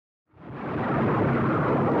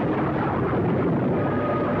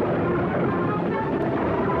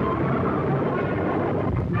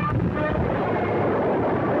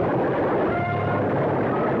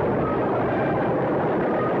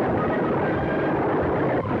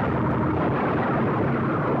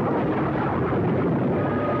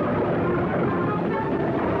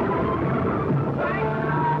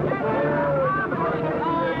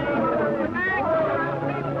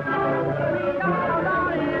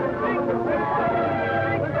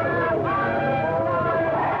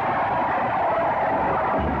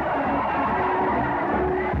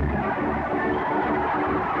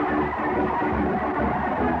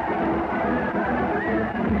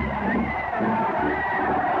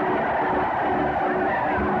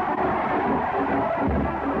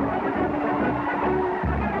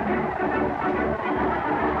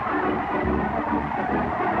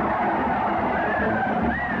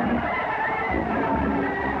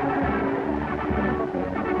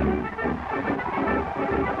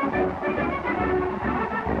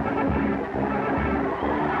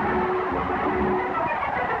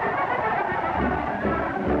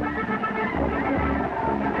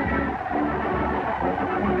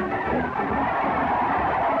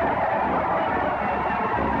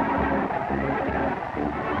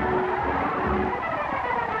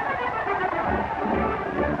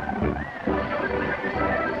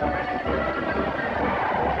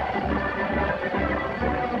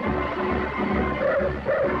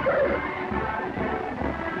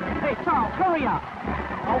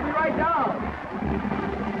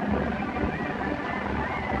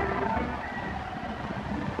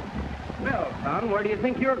Son, where do you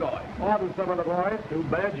think you're going? Pardon some of the boys. Too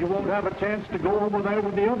bad you won't have a chance to go over there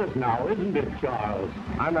with the others now, isn't it, Charles?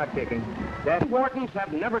 I'm not kicking. That Whartons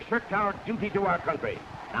have never shirked our duty to our country.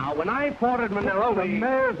 Now, when I fought at Manila, the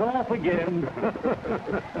mayor's off again.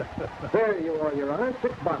 There you are, Your Honor.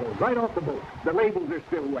 6 bottles, right off the boat. The labels are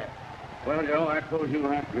still wet. Well, Joe, I suppose you'll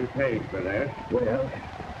have to be paid for that. Well...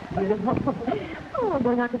 Oh,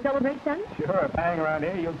 going out to celebrate, son? Sure. If I hang around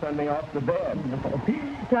here, you'll send me off to bed.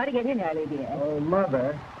 Try to get in early, dear. Oh,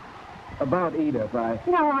 Mother, about Edith,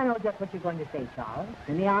 No, I know just what you're going to say, Charles.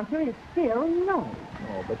 And the answer is still no.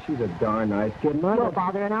 Oh, but she's a darn nice kid, Mother. Your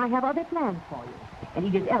father and I have other plans for you. And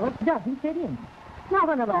Edith Ellis doesn't fit in. Now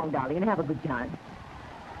run along, darling, and have a good time.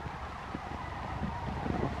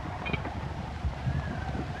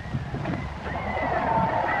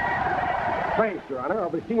 Thanks, Your Honor. I'll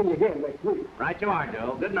be seeing you again next week. Right you are,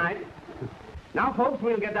 Joe. Good night. Now, folks,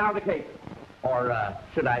 we'll get down to cases. Or,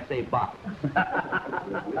 should I say box?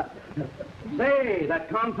 Say, that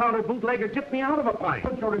confounded bootlegger tipped me out of a pint.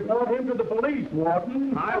 You'll report him to the police,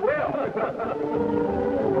 Warden. I will.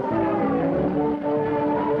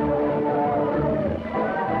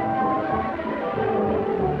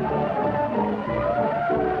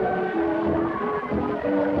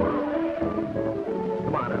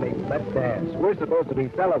 Let's dance. We're supposed to be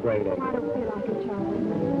celebrating. I don't feel like it, Charlie.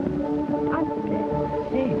 I'm sick.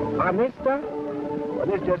 Gee, on this stuff? Well,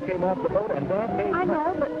 this just came off the boat and Dad came... I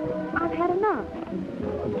know, but I've had enough.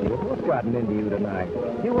 Oh, kid, what's gotten into you tonight?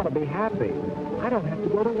 You want to be happy. I don't have to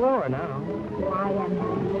go to war now. Well, I am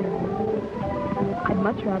happy, Charlie. I'd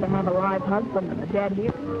much rather have a live husband than a dead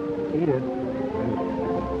here. Edith,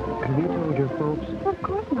 have you told your folks? Of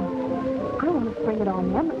course not. I want to spring it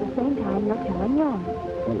on them at the same time you're telling yours.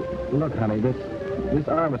 Well, look, honey, this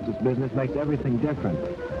armistice business makes everything different.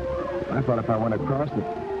 I thought if I went across it,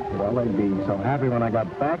 well, they'd be so happy when I got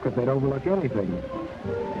back that they'd overlook anything.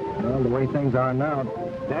 Well, the way things are now,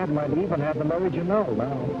 Dad might even have the marriage now.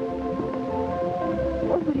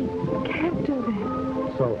 Oh, but he can't do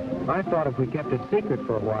that. So I thought if we kept it secret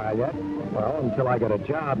for a while yet, well, until I get a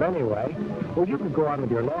job anyway, well, you could go on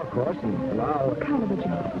with your law course and I'll... What kind of a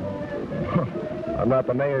job? I'm not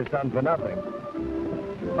the mayor's son for nothing.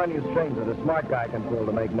 Plenty of strings that a smart guy can pull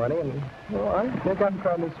to make money, and, well, I think I'm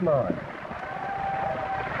probably smart.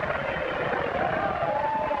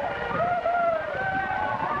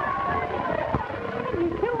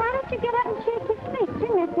 Why don't you get up and shake your stick?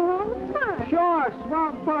 You're missing all the fun. Sure,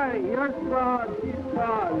 swell party. You're swell, she's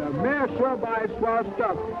swell. The mayor sure buys swell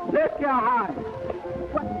stuff. Let's get high.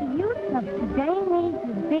 What the youth of today needs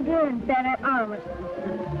is bigger and better armistices.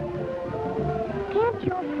 Can't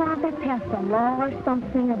your father pass a law or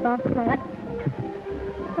something about that?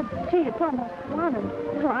 But, gee, it's almost 1, and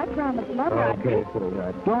so I promised Mother I'd Okay,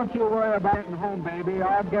 sweetheart. Don't you worry about getting home, baby.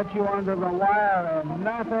 I'll get you under the wire and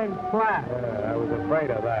nothing flat. I was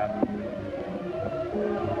afraid of that.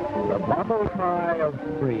 The bubble cry of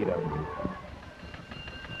freedom.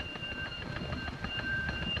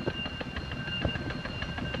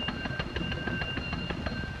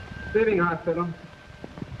 Sleeping hospital.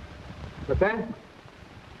 What's that?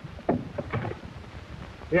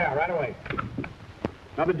 Yeah, right away.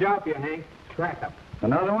 Another job for you, Hank. Crack up.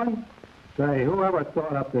 Another one? Say, whoever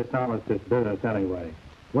thought up this armistice business anyway?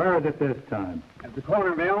 Where is it this time? At the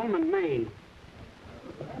corner of Elm and Main.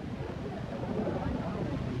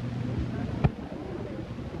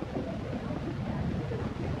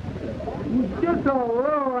 Just a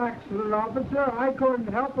little accident, officer. I couldn't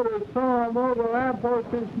help it. I saw him over the lamppost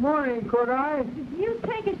this morning, could I? If you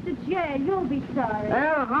take us to jail, you'll be sorry.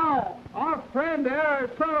 Well, how? Our friend there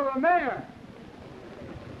is son of the mayor.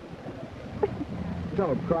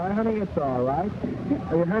 Don't cry, honey. It's all right.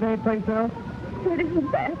 Have you heard anything else? It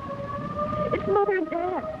isn't that. It's Mother and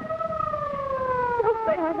Dad. They'll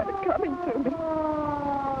say I had it coming to me.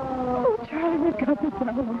 Oh, Charlie, we've got to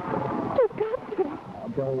tell them. You've got to. Oh,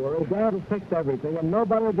 don't worry. Dad will fix everything, and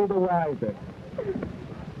nobody will be the wiser.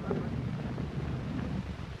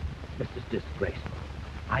 This is disgraceful.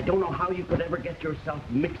 I don't know how you could ever get yourself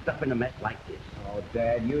mixed up in a mess like this. Oh,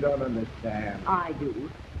 Dad, you don't understand. I do.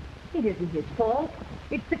 It isn't his fault.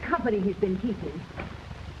 It's the company he's been keeping.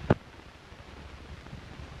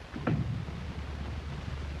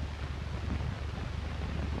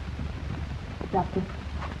 Doctor,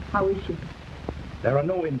 how is she? There are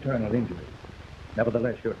no internal injuries.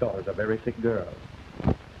 Nevertheless, your daughter's a very sick girl.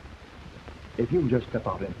 If you'll just step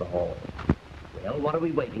out into the hall. Well, what are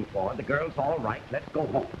we waiting for? The girl's all right. Let's go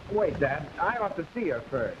home. Wait, Dad. I ought to see her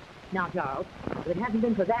first. Now, Charles, if it hadn't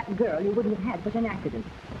been for that girl, you wouldn't have had such an accident.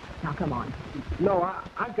 Now, come on. No,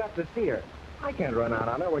 I've got to see her. I can't run out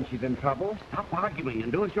on her when she's in trouble. Stop arguing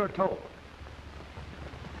and do as you're told.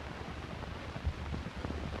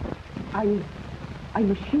 Are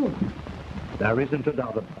you sure? There isn't a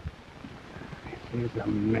doubt about it. This is a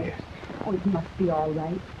mess. Oh, it must be all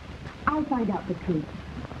right. I'll find out the truth.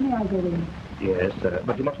 May I go in? Yes,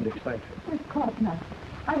 but you mustn't excite her. Of course not.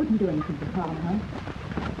 I wouldn't do anything to harm her.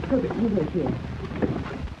 Herbert, you wait here.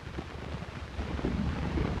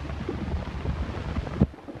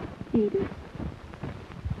 Edith,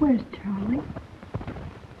 where's Charlie?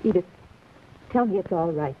 Edith, tell me it's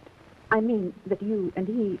all right. I mean that you and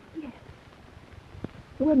he... Yes.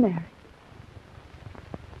 We're married.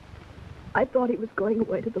 I thought he was going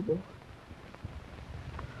away to the war.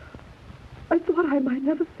 I thought I might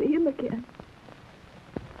never see him again.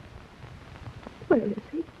 Where is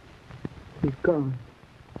he? He's gone.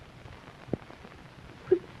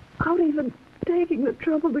 Without even taking the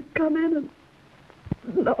trouble to come in and...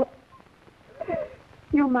 No.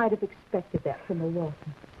 You might have expected that from a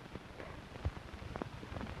Walton.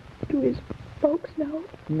 Do his folks know?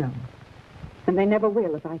 No. And they never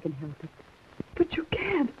will if I can help it. But you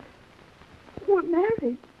can't. We're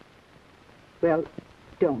married. Well,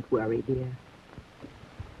 don't worry, dear.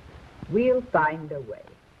 We'll find a way.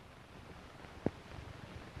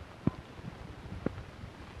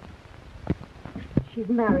 She's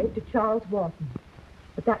married to Charles Walton.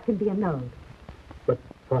 But that can be annulled. But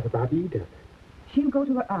what about Edith? She'll go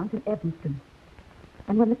to her aunt in Evanston.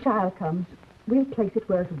 And when the child comes, we'll place it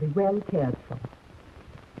where it'll be well cared for.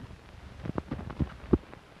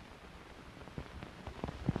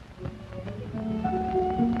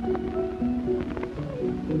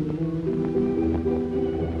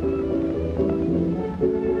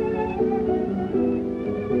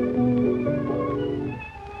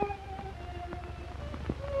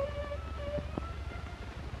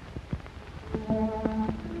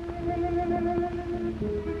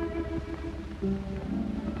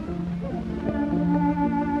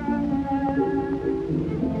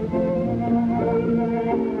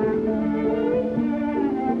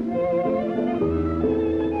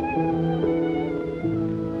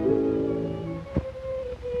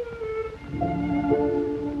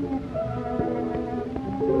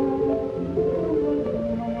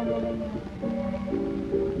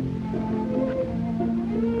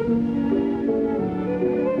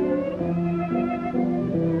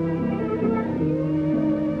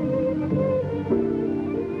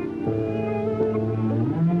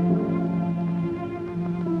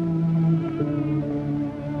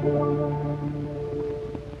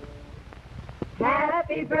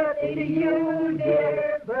 Happy birthday to you,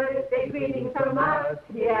 dear. Birthday greetings from us,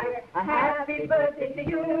 dear. A happy birthday to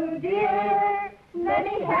you, dear.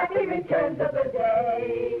 Many happy returns of the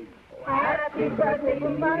day. Happy birthday to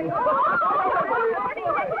my...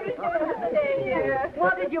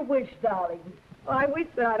 What did you wish, darling? Well, I wish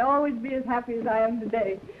that I'd always be as happy as I am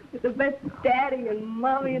today, with the best daddy and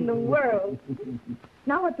mommy in the world.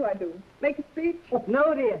 Now what do I do? Make a speech?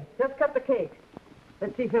 No, dear. Just cut the cake.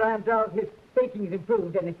 Let's see if your Aunt Charles, his baking's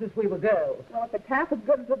improved any since we were girls. Well, if it's half as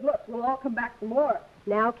good as it looks, we'll all come back for more.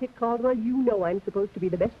 Now, Kit Caldwell, you know I'm supposed to be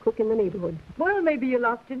the best cook in the neighborhood. Well, maybe you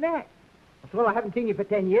lost your knack. Well, I haven't seen you for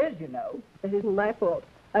 10 years, you know. That isn't my fault.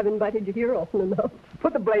 I've invited you here often enough.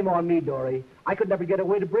 Put the blame on me, Dory. I could never get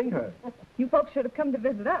away to bring her. You folks should have come to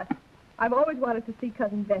visit us. I've always wanted to see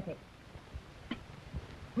Cousin Betty.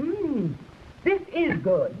 This is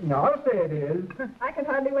good. No, I'll say it is. I can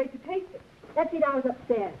hardly wait to taste it. Let's eat ours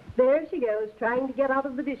upstairs. There she goes, trying to get out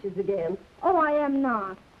of the dishes again. Oh, I am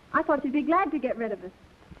not. I thought you'd be glad to get rid of us.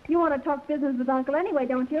 You want to talk business with Uncle anyway,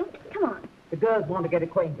 don't you? Come on. The girls want to get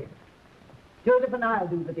acquainted. Joseph and I'll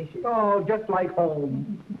do the dishes. Oh, just like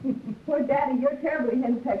home. Poor Daddy, you're terribly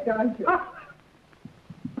henpecked, aren't you?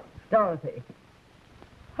 Dorothy,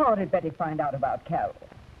 how did Betty find out about Carol?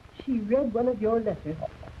 She read one of your letters,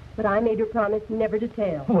 but I made her promise never to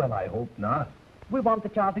tell. Well, I hope not. We want the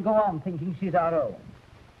child to go on thinking she's our own.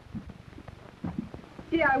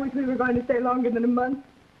 Gee, I wish we were going to stay longer than a month.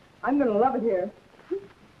 I'm going to love it here.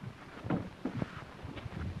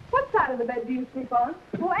 What side of the bed do you sleep on?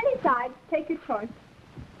 Oh, any side. Take your choice.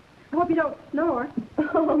 I hope you don't snore.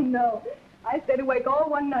 Oh, no. I stayed awake all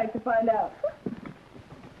one night to find out.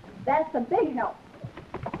 That's a big help.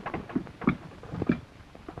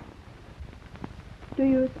 Do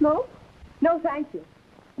you smoke? No, thank you.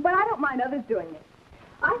 But I don't mind others doing it.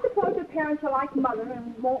 I suppose your parents are like Mother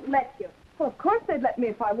and won't let you. Well, of course they'd let me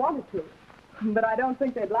if I wanted to. But I don't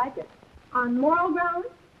think they'd like it. On moral grounds?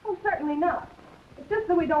 Oh, certainly not. It's just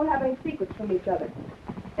that we don't have any secrets from each other.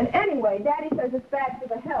 And anyway, Daddy says it's bad for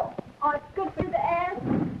the health. Oh, it's good for you to ask.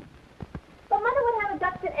 But Mother would have a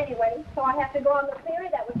duck fit anyway, so I have to go on the theory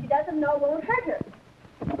that what she doesn't know won't hurt her.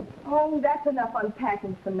 Oh, that's enough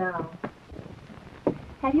unpacking for now.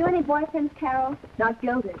 Have you any boyfriends, Carol? Not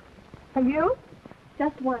guilty. Have you?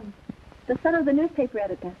 Just one. The son of the newspaper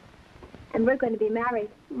editor. And we're going to be married.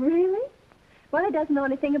 Really? Well, he doesn't know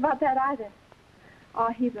anything about that either. Oh,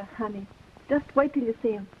 he's a honey. Just wait till you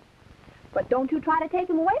see him. But don't you try to take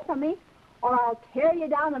him away from me, or I'll tear you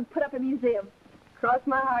down and put up a museum. Cross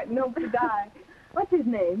my heart and hope to die. What's his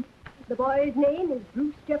name? The boy's name is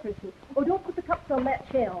Bruce Jefferson. Oh, don't put the cups on that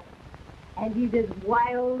shelf. And he's as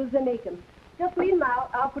wild as an Acom. Just leave him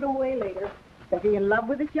out. I'll put him away later. Is he in love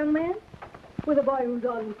with this young man? With a boy who's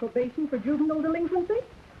on probation for juvenile delinquency?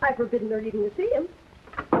 I've forbidden her even to see him.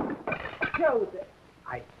 Joseph.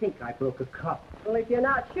 I think I broke a cup. Well, if you're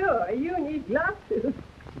not sure, you need glasses.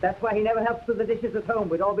 That's why he never helps with the dishes at home.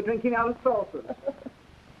 We'd all be drinking out of saucers.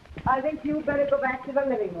 I think you better go back to the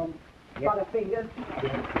living room. Yes. Butterfingers.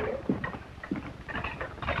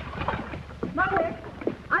 Mother,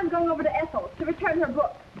 I'm going over to Ethel's to return her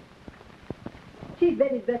book. She's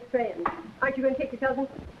Betty's best friend. Aren't you going to take your cousin?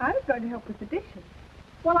 I was going to help with the dishes.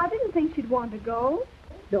 Well, I didn't think she'd want to go.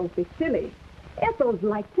 Don't be silly. Ethel's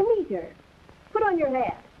like to meet her. Put on your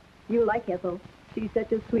hat. You like Ethel. She's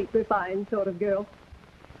such a sweet, refined sort of girl.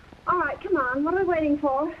 All right, come on. What are we waiting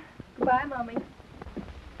for? Goodbye, Mommy.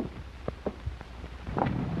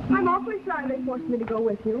 I'm awfully sorry they forced me to go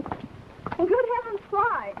with you. And good heavens,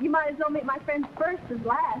 why? You might as well meet my friends first as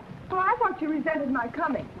last. Well, I thought you resented my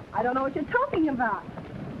coming. I don't know what you're talking about.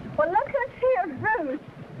 Well, look who's here, Bruce.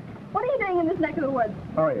 What are you doing in this neck of the woods?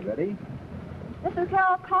 How are you, Betty? This is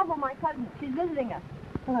Carol Caldwell, my cousin. She's visiting us.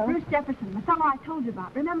 Hello. Bruce Jefferson, the fellow I told you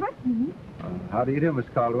about. Remember? Mm-hmm. How do you do, Miss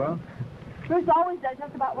Caldwell? Bruce always does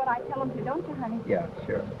just about what I tell him to, don't you, honey? Yeah,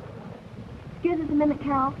 sure. Excuse us a minute,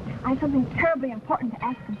 Carol. I have something terribly important to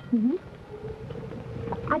ask him. Mm-hmm.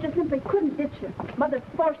 I just simply couldn't ditch you. Mother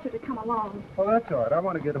forced her to come along. Oh, that's all right. I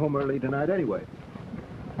want to get home early tonight anyway.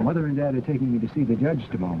 Mother and Dad are taking me to see the judge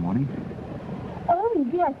tomorrow morning. Oh,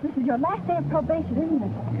 yes, this is your last day of probation, isn't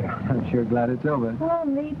it? Yeah, I'm sure glad it's over. Oh,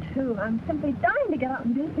 me too. I'm simply dying to get out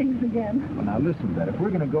and do things again. Well, now listen, Bet, if we're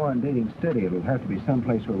going to go on dating steady, it'll have to be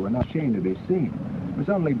someplace where we're not ashamed to be seen. It was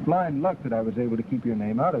only blind luck that I was able to keep your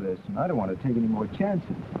name out of this, and I don't want to take any more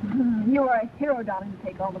chances. You are a hero, darling, to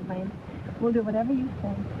take all the blame. We'll do whatever you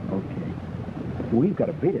say. Okay. We've got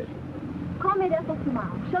to beat it. Call me at Ethel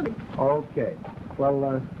tomorrow. She'll be... Okay.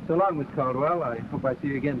 Well, so long, Miss Caldwell. I hope I see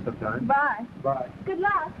you again sometime. Bye. Bye. Good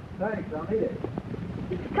luck. Thanks. I'll need it.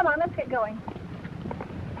 Come on, let's get going.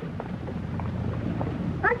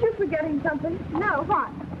 Aren't you forgetting something? No,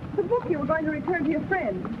 what? The book you were going to return to your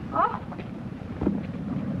friend. Oh.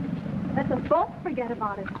 Let us both forget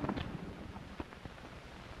about it.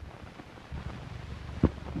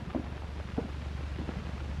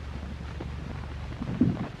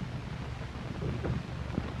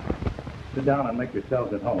 Sit down and make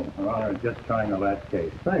yourselves at home. Her Honor is just trying the last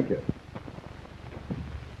case. Thank you.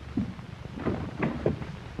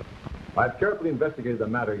 I've carefully investigated the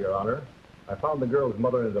matter, Your Honor. I found the girl's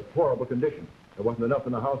mother in a deplorable condition. There wasn't enough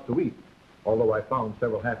in the house to eat, although I found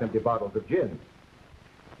several half-empty bottles of gin.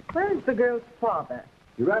 Where's the girl's father?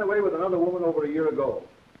 He ran away with another woman over a year ago.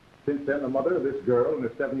 Since then, the mother of this girl and her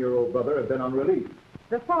 7-year-old brother have been on release.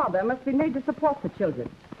 The father must be made to support the children,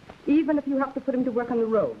 even if you have to put him to work on the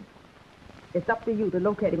road. It's up to you to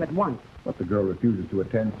locate him at once. But the girl refuses to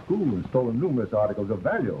attend school and stolen numerous articles of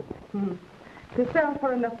value. To sell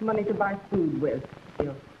for enough money to buy food with.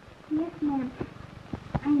 Yes, ma'am.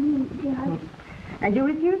 I mean, Judge. And you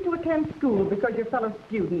refuse to attend school because your fellow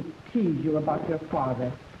students tease you about your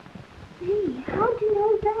father. Hey, how'd you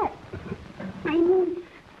know that? I mean...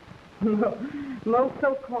 Most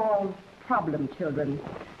so-called problem children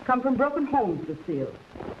come from broken homes to steal.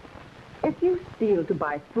 If you steal to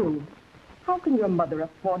buy food, how can your mother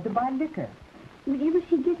afford to buy liquor? Whenever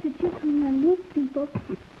she gets a tip from the news people,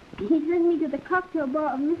 he sends me to the cocktail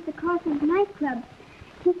bar of Mr. Carson's nightclub.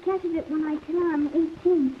 He catches it when I tell him I'm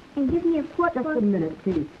 18 and gives me a quart Just for... a minute,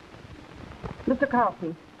 please. Mr.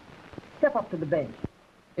 Carlson, step up to the bench.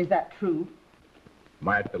 Is that true?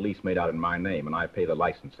 My lease made out in my name, and I pay the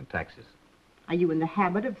license and taxes. Are you in the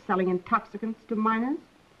habit of selling intoxicants to minors?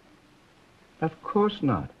 Of course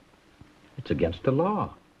not. It's against the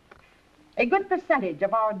law. A good percentage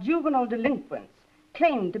of our juvenile delinquents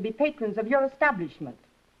claim to be patrons of your establishment.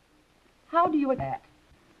 How do you that?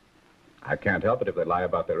 I can't help it if they lie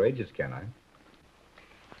about their ages, can I?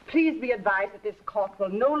 Please be advised that this court will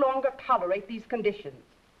no longer tolerate these conditions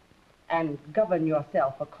and govern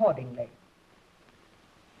yourself accordingly.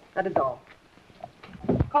 That is all.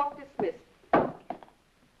 Court dismissed.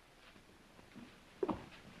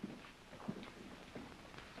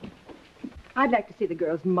 I'd like to see the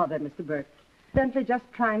girl's mother, Mr. Burke. Simply just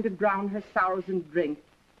trying to drown her sorrows in drink.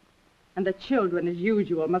 And the children, as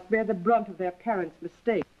usual, must bear the brunt of their parents'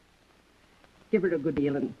 mistakes. Give her a good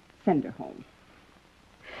deal and send her home.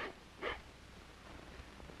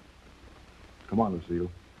 Come on,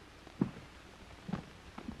 Lucille.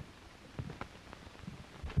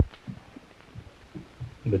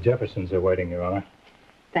 The Jeffersons are waiting, Your Honor.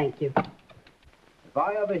 Thank you. If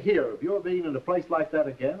I ever hear of your being in a place like that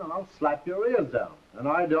again, I'll slap your ears down. And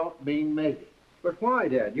I don't mean maybe. But why,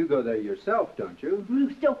 Dad? You go there yourself, don't you?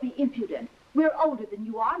 Bruce, don't be impudent. We're older than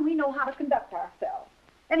you are, and we know how to conduct ourselves.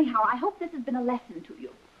 Anyhow, I hope this has been a lesson to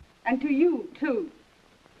you. And to you, too.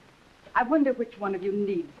 I wonder which one of you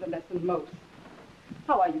needs the lesson most.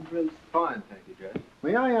 How are you, Bruce? Fine, thank you, Judge.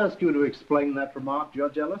 May I ask you to explain that remark,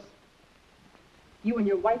 Judge Ellis? You and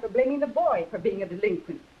your wife are blaming the boy for being a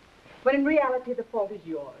delinquent, when in reality the fault is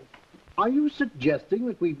yours. Are you suggesting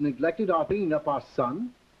that we've neglected our bringing up our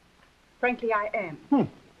son? Frankly, I am.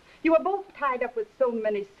 You are both tied up with so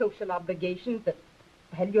many social obligations that,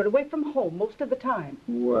 well, you're away from home most of the time.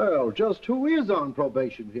 Well, just who is on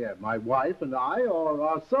probation here? My wife and I, or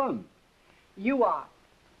our son? You are.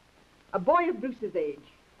 A boy of Bruce's age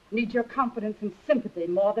needs your confidence and sympathy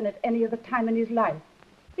more than at any other time in his life.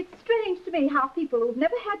 It's strange to me how people who've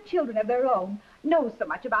never had children of their own know so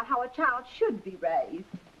much about how a child should be raised.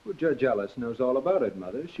 Well, Judge Ellis knows all about it,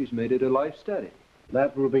 Mother. She's made it a life study.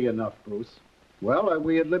 That will be enough, Bruce. Well, are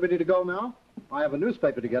we at liberty to go now? I have a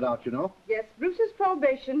newspaper to get out, you know. Yes, Bruce's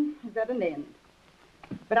probation is at an end.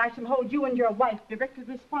 But I shall hold you and your wife directly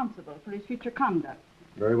responsible for his future conduct.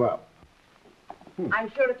 Very well. I'm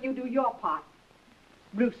sure if you do your part,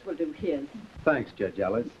 Bruce will do his. Thanks, Judge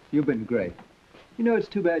Ellis. You've been great. You know, it's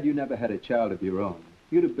too bad you never had a child of your own.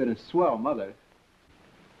 You'd have been a swell mother.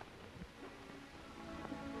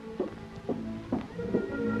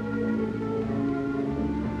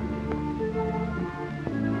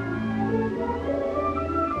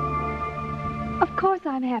 Of course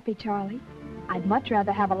I'm happy, Charlie. I'd much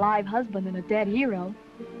rather have a live husband than a dead hero.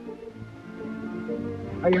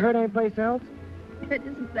 Are you hurt anyplace else? It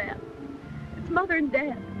isn't that. It's Mother and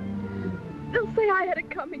Dad. They'll say I had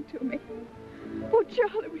it coming to me. Oh,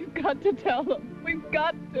 Charlie, we've got to tell them. We've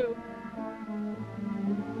got to.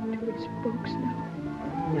 Do his folks know?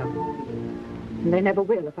 No. And they never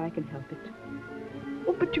will if I can help it.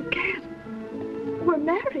 Oh, but you can't. We're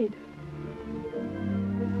married.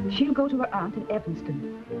 She'll go to her aunt in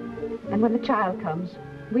Evanston. And when the child comes,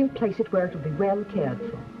 we'll place it where it'll be well cared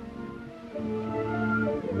for.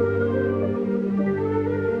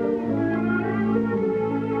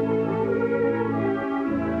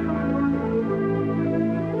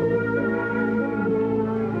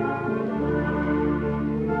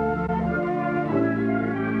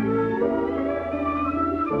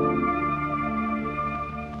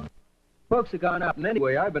 Folks have gone up, and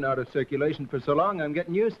anyway, I've been out of circulation for so long, I'm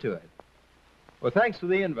getting used to it. Well, thanks for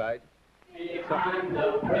the invite. Behind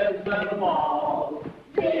the prison wall,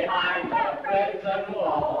 behind the prison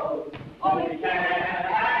wall, oh, we can't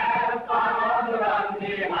have fun on the run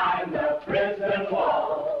behind the prison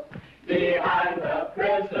wall, behind the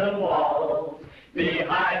prison walls,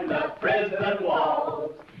 behind the prison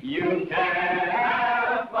walls. You can't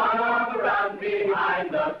have fun on the run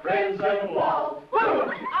behind the prison walls.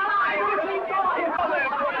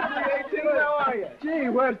 How are you? Gee,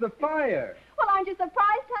 where's the fire? Well, aren't you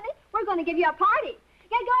surprised, honey? We're going to give you a party.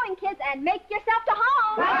 Get going, kids, and make yourself to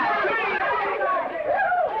home.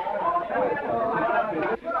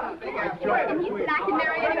 He said I can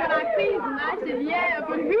marry anyone I please, and I said, yeah,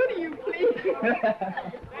 but who do you please?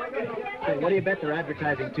 Hey, what do you bet they're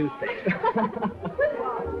advertising toothpaste?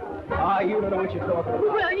 You don't know what you're talking about.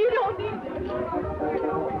 Well, you don't need it.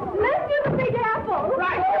 Let's do the Big Apple.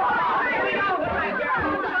 Right. Here we go.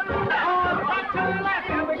 Up to the left.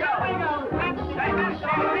 Here we go.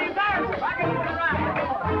 Reverse. Back into the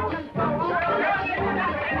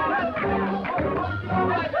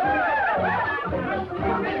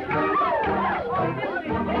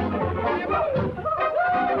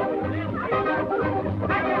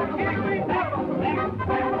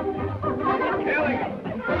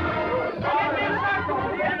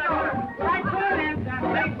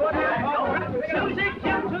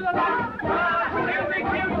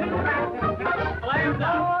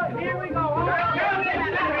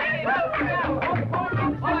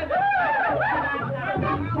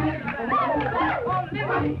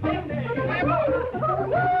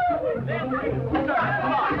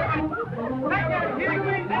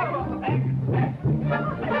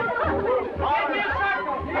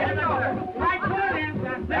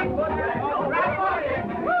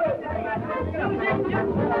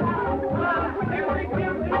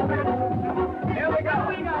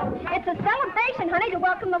It's a celebration, honey, to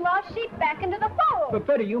welcome the lost sheep back into the fold. But,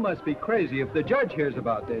 Betty, you must be crazy. If the judge hears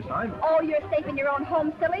about this, I'm... Oh, you're safe in your own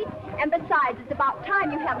home, silly. And besides, it's about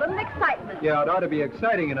time you had a little excitement. Yeah, it ought to be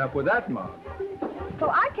exciting enough with that mob.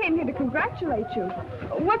 Well, I came here to congratulate you.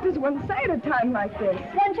 What does one say at a time like this?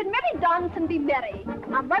 One should merely dance and be merry.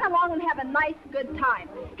 Now run along and have a nice, good time.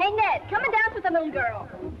 Hey, Ned, come and dance with the little girl.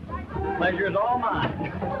 Pleasure's all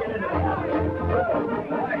mine.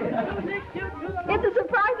 It's a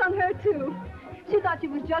surprise on her, too. She thought she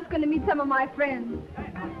was just going to meet some of my friends.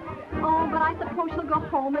 Oh, but I suppose she'll go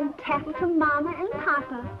home and tattle to Mama and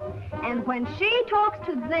Papa. And when she talks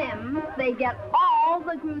to them, they get all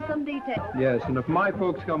the gruesome details. Yes, and if my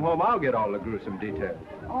folks come home, I'll get all the gruesome details.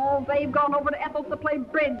 Oh, they've gone over to Ethel's to play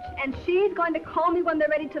bridge, and she's going to call me when they're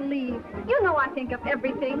ready to leave. You know I think of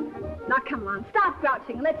everything. Now, come on, stop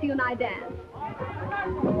grouching, and let's you and I dance.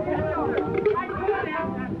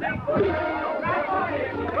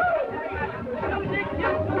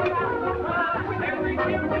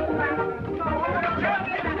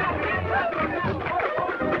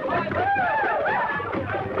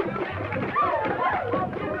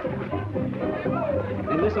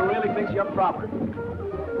 And this'll really fix you up proper.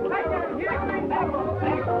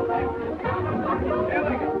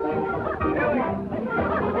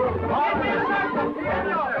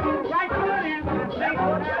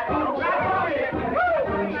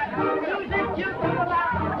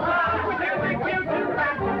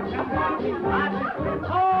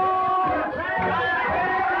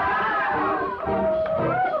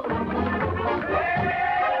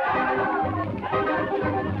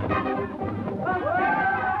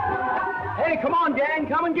 Hey, come on, gang,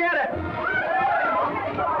 come and get it.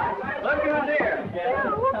 Look who's here.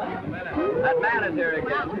 That man is here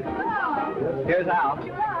again. Here's Al.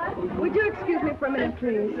 Would you excuse me for a minute,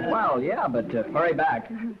 please? Well, yeah, but hurry back.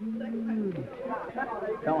 Come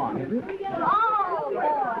on. Oh,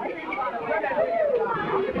 boy.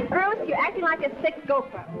 Bruce, you're acting like a sick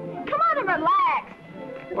gopher. Come on and relax.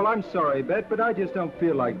 Well, I'm sorry, Bet, but I just don't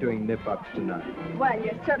feel like doing nip-ups tonight. Well,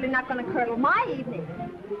 you're certainly not going to curdle my evening.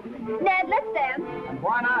 Ned, let's dance. And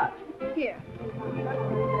why not? Here.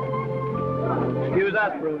 Excuse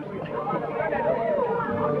us, Bruce.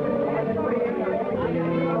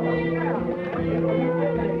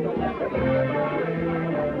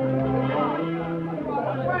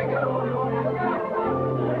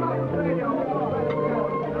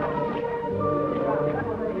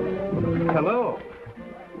 Hello.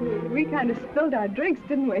 We kind of spilled our drinks,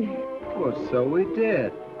 didn't we? Well, so we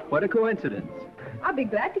did. What a coincidence. I'll be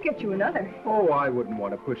glad to get you another. Oh, I wouldn't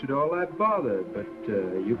want to push it all that far, but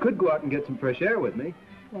you could go out and get some fresh air with me.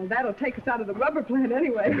 Well, that'll take us out of the rubber plant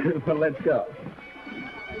anyway. Well, let's go.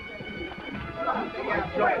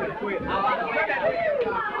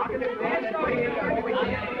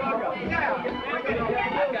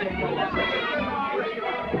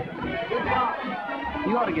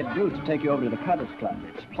 You ought to get Bruce to take you over to the Cutters Club.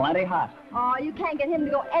 It's plenty hot. Oh, you can't get him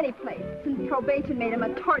to go any place since probation made him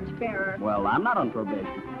a torchbearer. Well, I'm not on probation.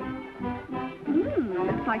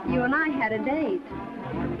 Looks like you and I had a date.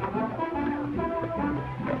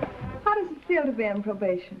 How does it feel to be on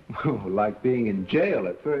probation? Oh, like being in jail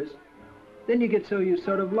at first. Then you get so you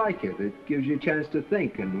sort of like it. It gives you a chance to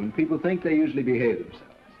think, and when people think, they usually behave themselves.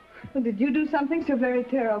 Well, did you do something so very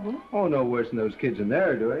terrible? Oh, no worse than those kids in there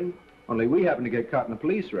are doing. Only we happened to get caught in a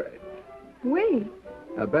police raid. We?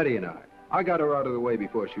 Betty and I. I got her out of the way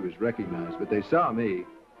before she was recognized, but they saw me.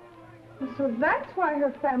 So that's why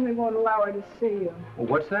her family won't allow her to see you. Well,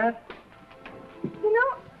 what's that? You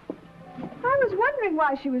know, I was wondering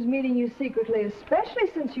why she was meeting you secretly, especially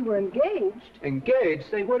since you were engaged. Engaged?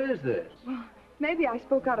 Say, what is this? Well, maybe I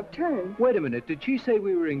spoke out of turn. Wait a minute. Did she say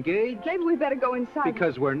we were engaged? Maybe we better go inside.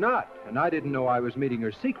 Because we're not. And I didn't know I was meeting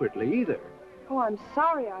her secretly either. Oh, I'm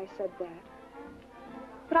sorry I said that.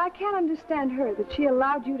 But I can't understand her, that she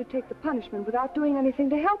allowed you to take the punishment without doing anything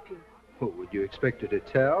to help you. Well, would you expect her to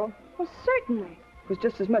tell? Well, certainly. It was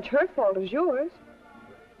just as much her fault as yours.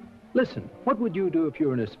 Listen, what would you do if you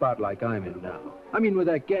were in a spot like I'm in now? I mean, with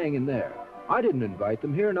that gang in there. I didn't invite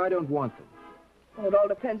them here, and I don't want them. Well, it all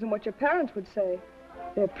depends on what your parents would say.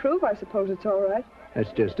 They approve, I suppose it's all right.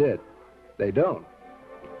 That's just it. They don't.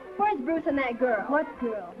 Where's Bruce and that girl? What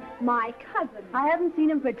girl? My cousin. I haven't seen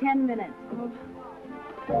him for 10 minutes.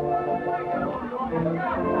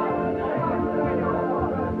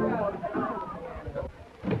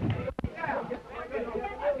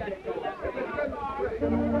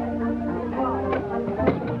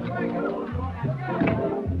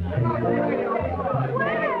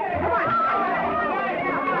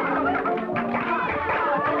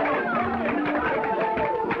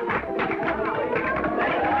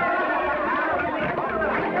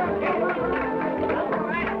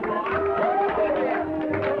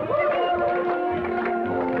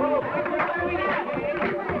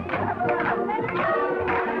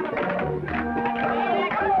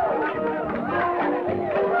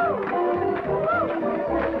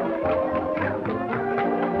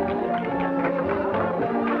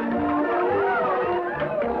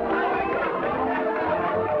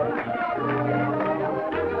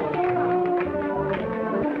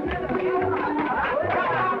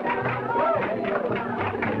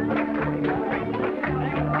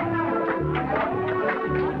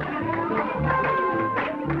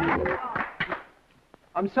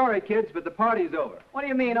 I'm sorry, kids, but the party's over. What do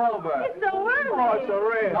you mean, over? It's so early. Oh, it's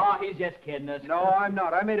a race. Oh, he's just kidding us. No, I'm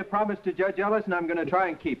not. I made a promise to Judge Ellis, and I'm going to try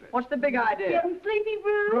and keep it. What's the big idea? Getting sleepy,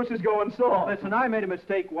 Bruce? Bruce is going soft. Listen, I made a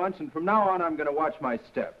mistake once, and from now on, I'm going to watch my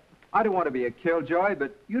step. I don't want to be a killjoy,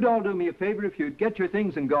 but you'd all do me a favor if you'd get your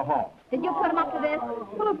things and go home. Did you put him up to this?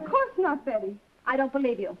 Well, of course not, Betty. I don't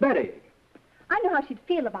believe you. Betty. I know how she'd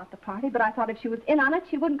feel about the party, but I thought if she was in on it,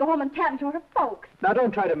 she wouldn't go home and tell it to her folks. Now,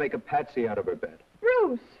 don't try to make a patsy out of her, Bet.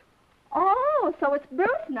 Bruce. Oh, so it's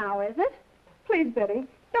Bruce now, is it? Please, Betty,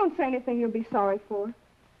 don't say anything you'll be sorry for.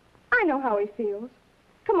 I know how he feels.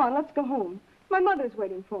 Come on, let's go home. My mother's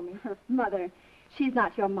waiting for me. Her mother. She's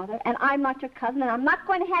not your mother, and I'm not your cousin, and I'm not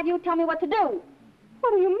going to have you tell me what to do.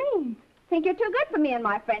 What do you mean? Think you're too good for me and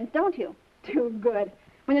my friends, don't you? Too good.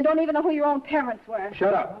 When you don't even know who your own parents were.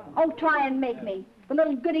 Shut up. Oh, try and make me. The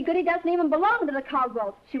little goody-goody doesn't even belong to the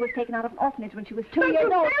Caldwells. She was taken out of an orphanage when she was 2 years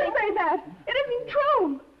old. You can't say that. It isn't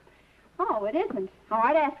true. Oh, it isn't. All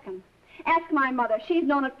right, ask him. Ask my mother. She's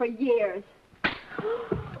known it for years.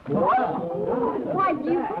 Why,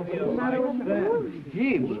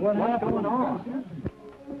 Gee, what's going on?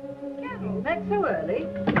 Carol, that's so early.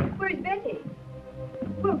 Where's Betty?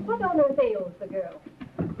 Well, what on earth ails the girl?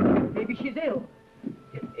 Maybe she's ill.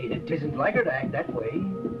 It isn't like her to act that way.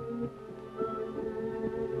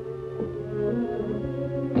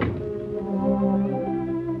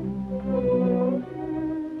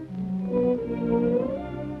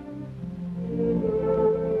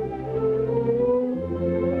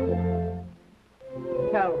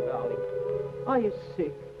 Carol, darling, are you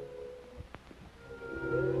sick?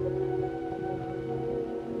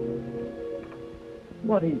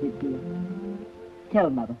 What is it, dear? Tell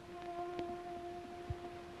Mother.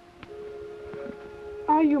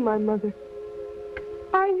 Are you my mother?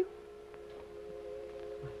 Are you?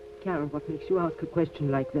 Carol, what makes you ask a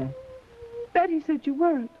question like that? Betty said you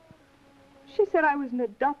weren't. She said I was an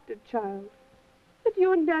adopted child. That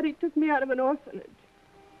you and Daddy took me out of an orphanage.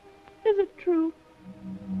 Is it true?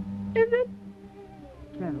 Is it?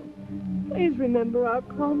 Carol. Please remember our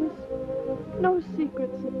promise. No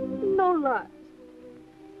secrets, no lies.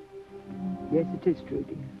 Yes, it is true,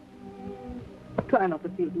 dear. Try not to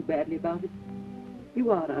feel too badly about it.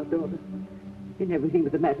 You are our daughter, in everything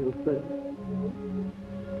but the matter of birth.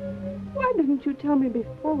 Why didn't you tell me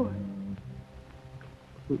before?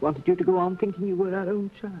 We wanted you to go on thinking you were our own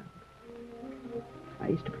child. I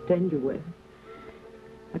used to pretend you were.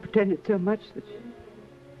 I pretended so much that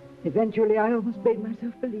eventually I almost made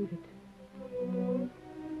myself believe it.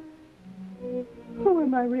 Who are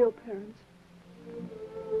my real parents?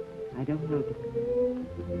 I don't know.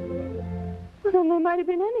 Well, then they might have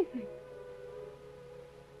been anything.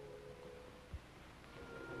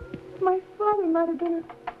 My father might have been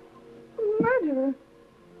a murderer.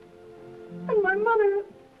 And my mother...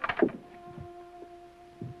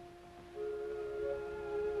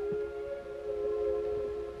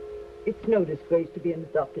 It's no disgrace to be an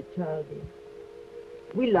adopted child, dear.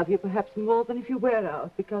 We love you perhaps more than if you were ours,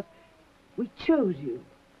 because we chose you.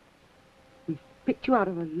 We picked you out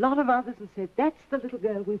of a lot of others and said, that's the little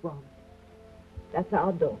girl we want. That's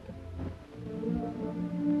our daughter.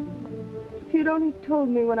 If you'd only told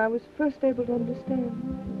me when I was first able to understand,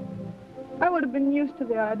 I would have been used to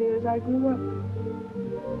the idea as I grew up.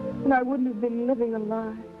 And I wouldn't have been living a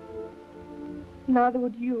lie. Neither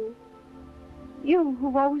would you. You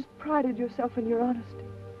who've always prided yourself in your honesty.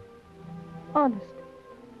 Honesty.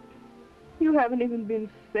 You haven't even been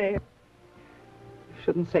fair. You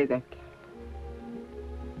shouldn't say that, Carol.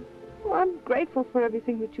 Well, I'm grateful for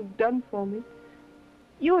everything that you've done for me.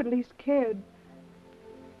 You at least cared.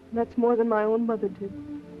 That's more than my own mother did.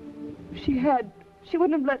 If she had, she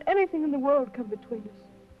wouldn't have let anything in the world come between us.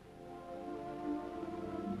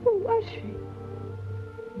 Who was she?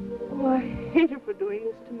 Oh, I hate her for doing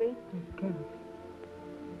this to me. Carol.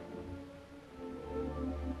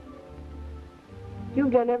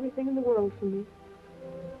 You've done everything in the world for me.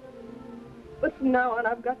 But from now on,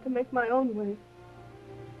 I've got to make my own way.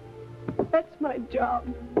 That's my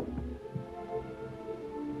job.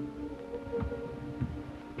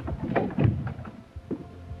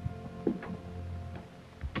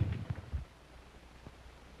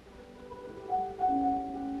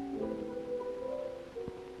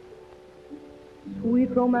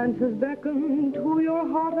 Sweet romances beckon to your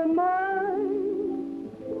heart and mind.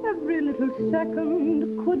 Every little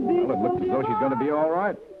second could be... Well, it looks as though she's going to be all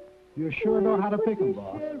right. You sure know how to pick 'em,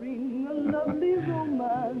 boss.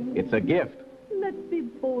 It's a gift. Let's be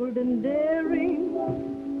bold and daring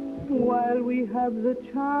while we have the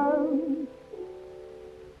chance.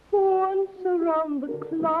 Once around the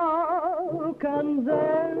clock and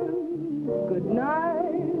then good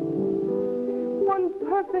night. one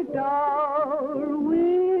perfect hour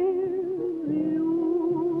with you.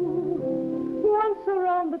 Once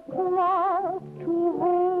around the clock to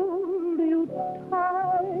hold you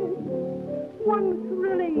tight, one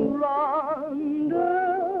thrilling rendezvous.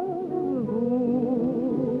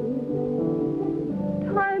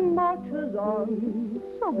 Time marches on,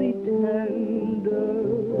 so be tender.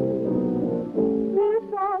 This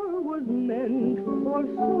hour was meant for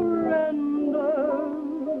surrender.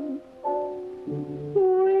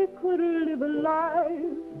 We could live a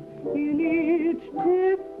life in each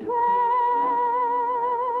tick-tock,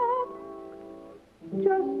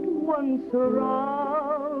 just once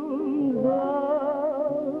around the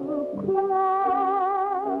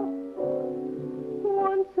clock,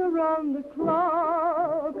 once around the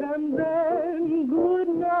clock, and then good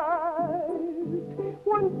night,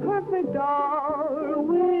 one perfect hour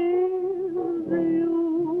with you.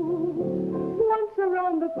 Once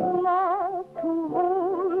around the clock to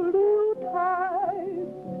hold you tight,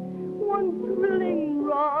 one thrilling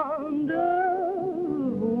rendezvous.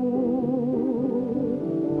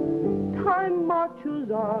 Time marches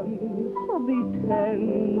on, so be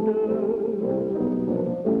tender.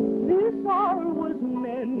 This hour was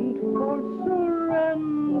meant for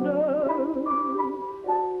surrender.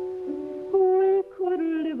 We could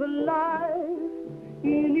live a life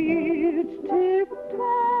in each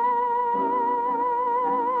tick-tock,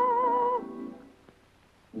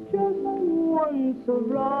 just once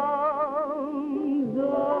around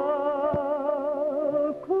the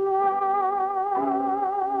clock.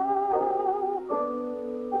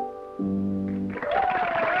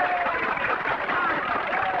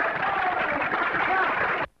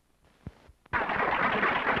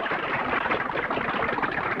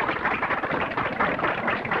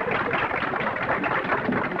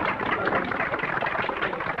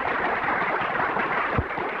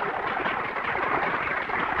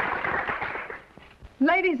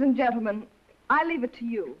 Ladies and gentlemen, I leave it to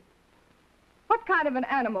you. What kind of an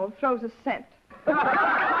animal throws a scent?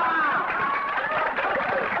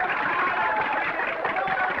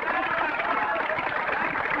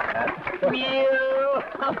 Mew!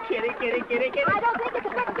 Oh, kitty, kitty, kitty, kitty. I don't think it's a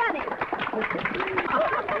bit funny.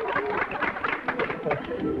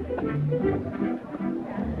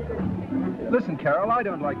 Listen, Carol, I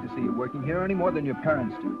don't like to see you working here any more than your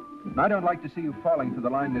parents do. And I don't like to see you falling for the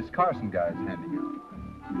line this Carson guy's handing you.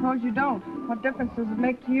 Suppose you don't. What difference does it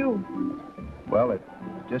make to you? Well, it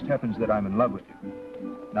just happens that I'm in love with you.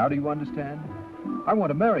 Now do you understand? I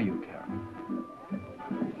want to marry you, Carol.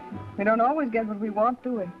 We don't always get what we want,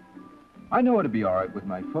 do we? I know it'll be all right with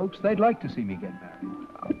my folks. They'd like to see me get married.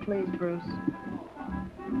 Oh, please, Bruce.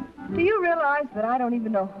 Do you realize that I don't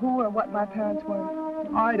even know who or what my parents were?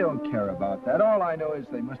 I don't care about that. All I know is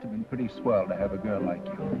they must have been pretty swell to have a girl like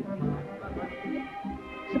you.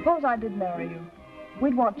 Suppose I did marry you.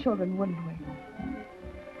 We'd want children, wouldn't we?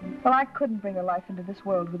 Well, I couldn't bring a life into this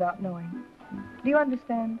world without knowing. Do you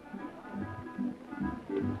understand?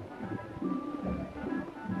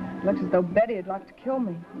 Looks as though Betty would like to kill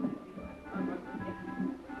me.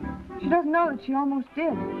 She doesn't know that she almost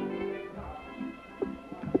did.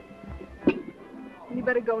 You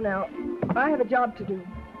better go now. I have a job to do.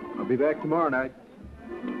 I'll be back tomorrow night.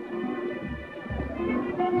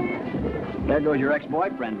 There goes your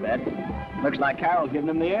ex-boyfriend, Bet. Looks like Carol's giving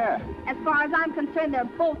him the air. As far as I'm concerned, they're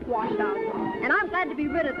both washed out. And I'm glad to be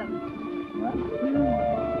rid of them.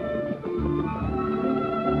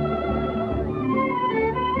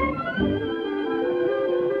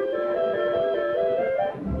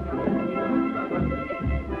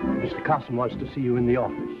 Mr. Carson wants to see you in the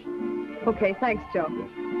office. Okay, thanks, Joe.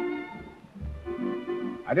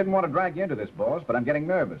 I didn't want to drag you into this, boss, but I'm getting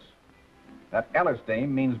nervous. That Ellis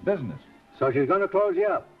dame means business. So she's going to close you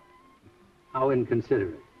up. How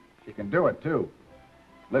inconsiderate. She can do it, too.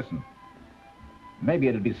 Listen, maybe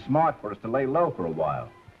it'd be smart for us to lay low for a while.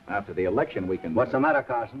 After the election, we can... What's the matter,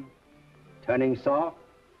 Carson? Turning soft?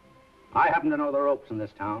 I happen to know the ropes in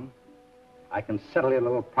this town. I can settle your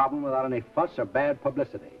little problem without any fuss or bad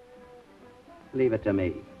publicity. Leave it to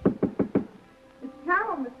me. It's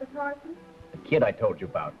Carol, Mr. Carson. The kid I told you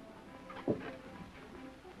about.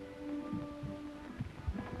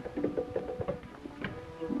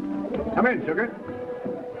 Come in, Sugar.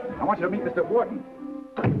 I want you to meet Mr. Wharton.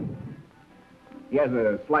 He has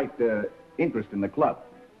a slight interest in the club.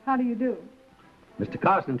 How do you do? Mr.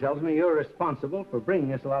 Carson tells me you're responsible for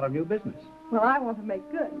bringing us a lot of new business. Well, I want to make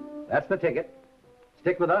good. That's the ticket.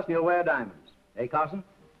 Stick with us and you'll wear diamonds. Eh, Carson?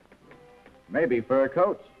 Maybe fur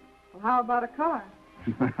coats. Well, how about a car?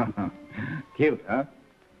 Cute, huh?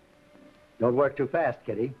 Don't work too fast,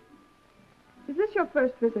 Kitty. Is this your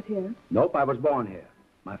first visit here? Nope, I was born here.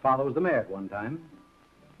 My father was the mayor at one time.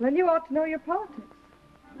 Then you ought to know your politics.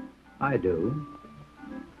 I do.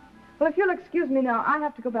 Well, if you'll excuse me now, I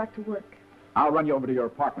have to go back to work. I'll run you over to your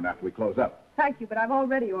apartment after we close up. Thank you, but I've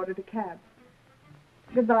already ordered a cab.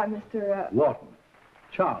 Goodbye, Mr. Wharton.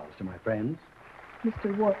 Charles to my friends.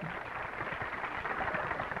 Mr. Wharton.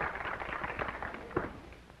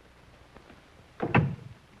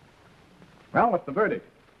 Well, what's the verdict?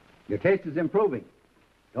 Your taste is improving.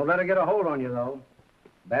 Don't let it get a hold on you, though.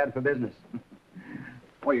 Bad for business.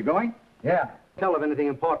 Oh, you going? Yeah. Tell if anything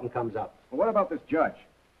important comes up. Well, what about this judge?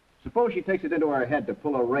 Suppose she takes it into her head to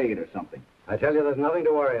pull a raid or something. I tell you, there's nothing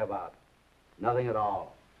to worry about. Nothing at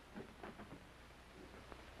all.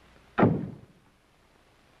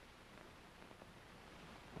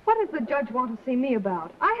 What does the judge want to see me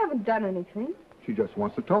about? I haven't done anything. She just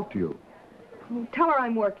wants to talk to you. Oh, tell her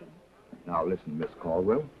I'm working. Now, listen, Miss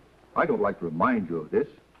Caldwell. I don't like to remind you of this,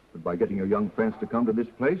 but by getting your young friends to come to this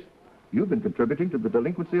place, you've been contributing to the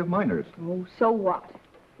delinquency of minors. Oh, so what?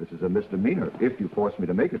 This is a misdemeanor, if you force me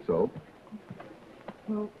to make it so.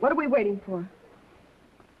 Well, what are we waiting for?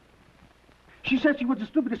 She said she was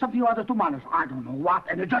distributing something or other to minors. I don't know what,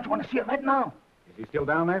 and the judge wants to see it right now. Is he still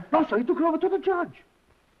down there? No, sir, he took it over to the judge.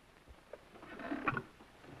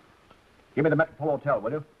 Give me the Metropole Hotel,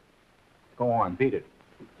 will you? Go on, beat it.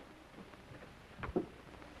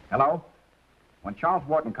 Hello? When Charles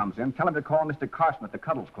Wharton comes in, tell him to call Mr. Carson at the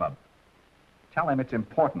Cuddles Club. Tell him it's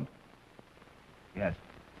important. Yes.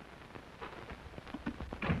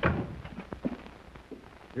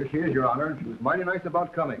 Here she is, Your Honor. She was mighty nice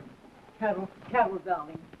about coming. Carol,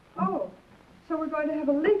 darling. Oh, so we're going to have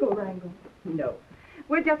a legal wrangle. No.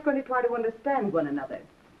 We're just going to try to understand one another.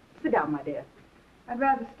 Sit down, my dear. I'd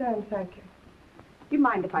rather stand, thank you. Do you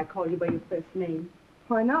mind if I call you by your first name?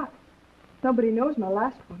 Why not? Nobody knows my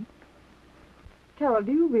last one. Carol,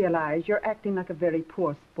 do you realize you're acting like a very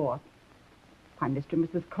poor sport? Why, Mr. and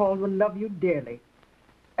Mrs. Caldwell love you dearly.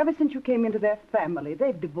 Ever since you came into their family,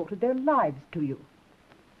 they've devoted their lives to you.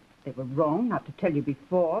 They were wrong not to tell you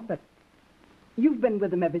before, but you've been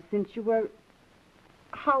with them ever since you were...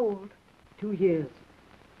 How old? 2 years.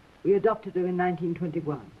 We adopted her in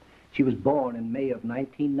 1921. She was born in May of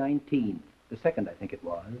 1919. The 2nd, I think it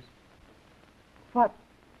was.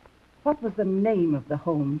 What was the name of the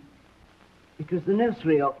home? It was the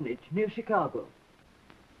nursery orphanage near Chicago.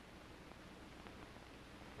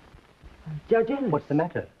 Judge Ellis. What's the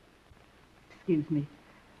matter? Excuse me.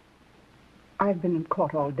 I've been in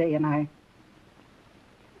court all day and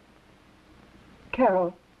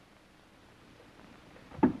Carol,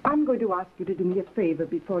 I'm going to ask you to do me a favor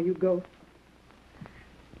before you go.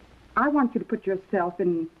 I want you to put yourself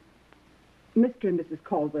in Mr. and Mrs.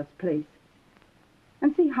 Caldwell's place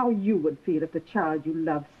and see how you would feel if the child you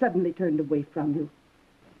love suddenly turned away from you.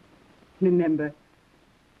 Remember,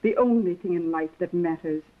 the only thing in life that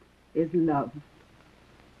matters is love.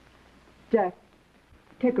 Jack,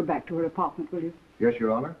 take her back to her apartment, will you? Yes,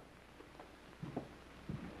 Your Honor.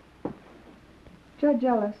 Judge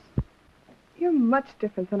Ellis, you're much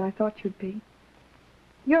different than I thought you'd be.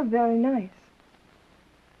 You're very nice.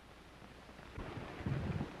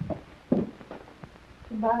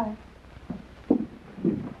 Goodbye.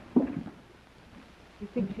 You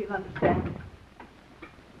think she'll understand?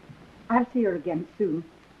 I'll see her again soon,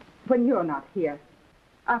 when you're not here,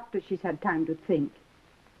 after she's had time to think.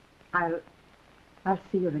 I'll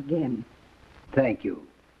see her again. Thank you.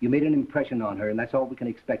 You made an impression on her, and that's all we can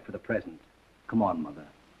expect for the present. Come on, Mother.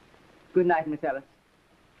 Good night, Miss Ellis.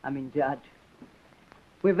 Judge.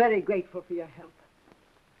 We're very grateful for your help.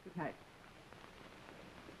 Good night.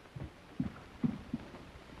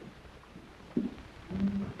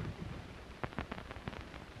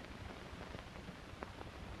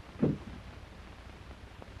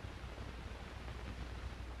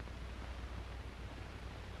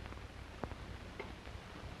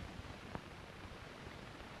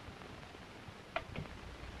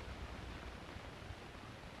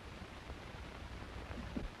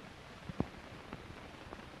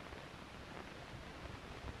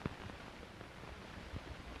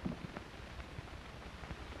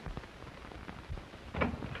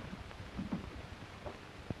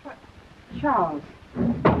 Charles.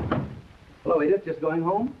 Hello, Edith. Just going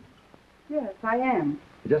home? Yes, I am.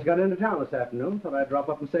 I just got into town this afternoon. Thought I'd drop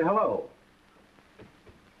up and say hello.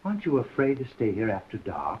 Aren't you afraid to stay here after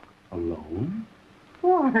dark, alone?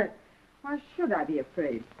 Why? Why should I be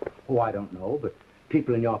afraid? Oh, I don't know, but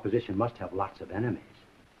people in your position must have lots of enemies.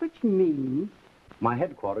 Which means? My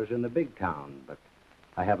headquarters are in the big town, but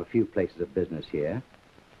I have a few places of business here.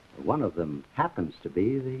 One of them happens to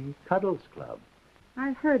be the Cuddles Club.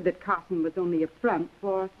 I heard that Carson was only a front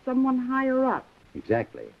for someone higher up.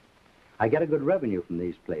 Exactly. I get a good revenue from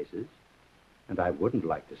these places, and I wouldn't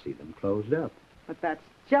like to see them closed up. But that's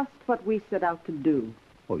just what we set out to do.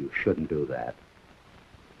 Oh, you shouldn't do that.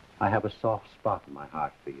 I have a soft spot in my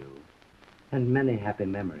heart for you, and many happy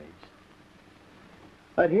memories.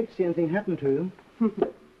 I'd hate to see anything happen to you.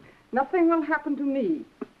 Nothing will happen to me.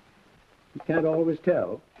 You can't always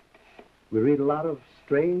tell. We read a lot of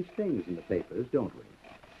strange things in the papers, don't we?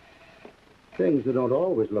 Things that don't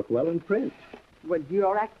always look well in print. Would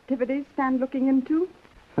your activities stand looking into?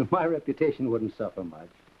 My reputation wouldn't suffer much.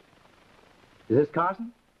 Is this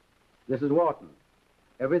Carson? This is Wharton.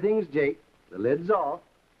 Everything's Jake. The lid's off.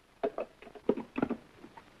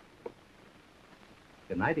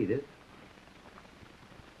 Good night, Edith.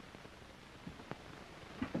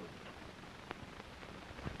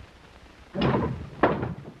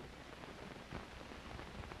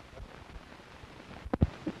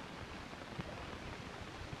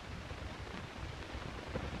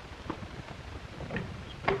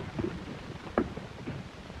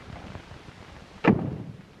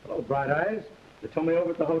 Bright Eyes. They told me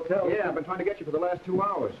over at the hotel. Yeah, I've been trying to get you for the last 2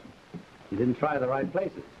 hours. You didn't try the right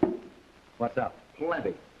places. What's up?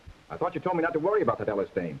 Plenty. I thought you told me not to worry about that Ella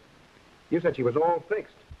stain. You said she was all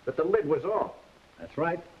fixed, that the lid was off. That's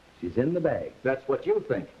right. She's in the bag. That's what you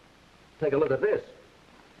think. Take a look at this.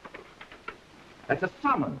 That's a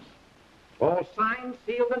summons. All signed,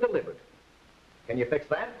 sealed, and delivered. Can you fix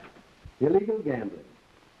that? Illegal gambling,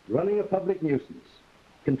 running a public nuisance,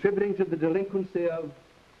 contributing to the delinquency of...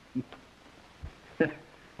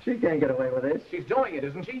 She can't get away with this. She's doing it,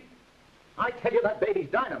 isn't she? I tell you, that baby's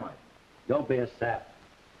dynamite. Don't be a sap.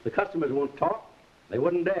 The customers won't talk. They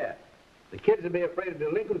wouldn't dare. The kids would be afraid of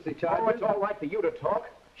delinquency charges. Oh, it's all right for you to talk.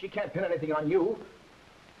 She can't pin anything on you.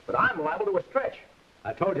 But I'm liable to a stretch.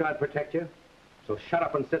 I told you I'd protect you. So shut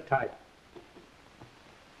up and sit tight.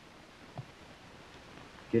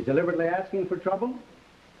 She's deliberately asking for trouble.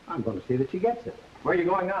 I'm going to see that she gets it. Where are you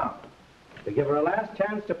going now? To give her a last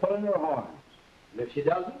chance to pull in her horns. And if she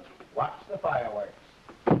doesn't, watch the fireworks.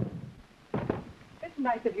 It's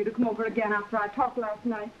nice of you to come over again after our talk last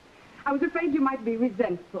night. I was afraid you might be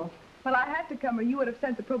resentful. Well, I had to come or you would have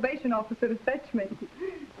sent the probation officer to fetch me.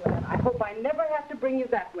 Well, I hope I never have to bring you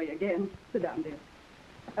that way again. Sit down, dear.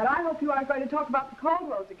 And I hope you aren't going to talk about the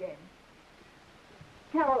Caldwells again.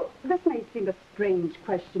 Carol, this may seem a strange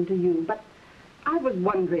question to you, but I was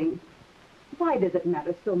wondering, why does it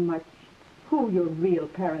matter so much who your real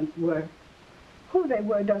parents were? Who they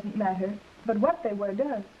were doesn't matter, but what they were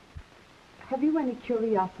does. Have you any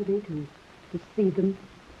curiosity to see them?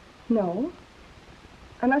 No.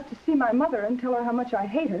 Unless to see my mother and tell her how much I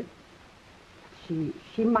hate her.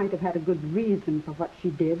 She might have had a good reason for what she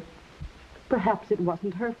did. Perhaps it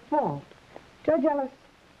wasn't her fault. Judge Ellis,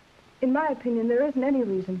 in my opinion, there isn't any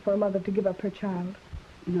reason for a mother to give up her child.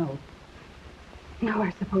 No. No,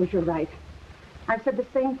 I suppose you're right. I've said the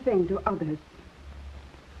same thing to others.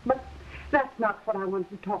 But that's not what I wanted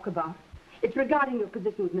to talk about. It's regarding your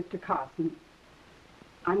position with Mr. Carson.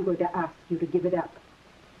 I'm going to ask you to give it up.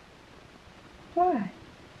 Why?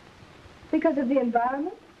 Because of the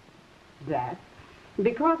environment? That.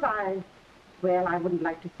 Because I wouldn't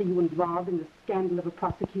like to see you involved in the scandal of a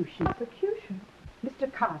prosecution. Prosecution?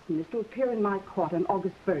 Mr. Carson is to appear in my court on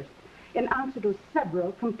August 1st in answer to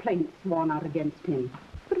several complaints sworn out against him.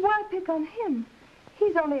 But why pick on him?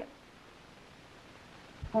 He's only...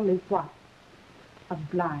 Only what? A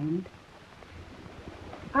blind?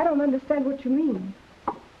 I don't understand what you mean.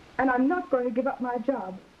 And I'm not going to give up my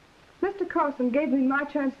job. Mr. Carson gave me my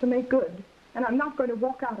chance to make good, and I'm not going to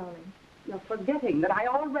walk out on him. You're forgetting that I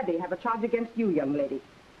already have a charge against you, young lady.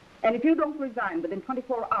 And if you don't resign within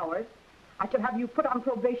 24 hours, I shall have you put on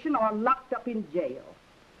probation or locked up in jail.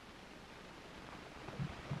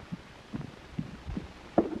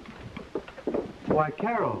 Why,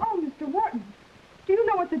 Carol. Oh, Mr. Wharton, do you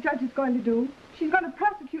know what the judge is going to do? She's going to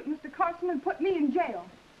prosecute Mr. Carson and put me in jail.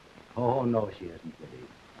 Oh, no, she isn't,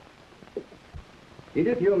 Kitty.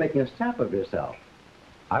 Edith, you're making a sap of yourself.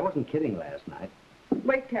 I wasn't kidding last night.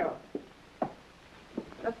 Wait, Carol.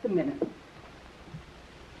 Just a minute.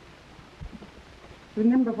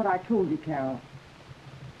 Remember what I told you, Carol.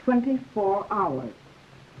 24 hours.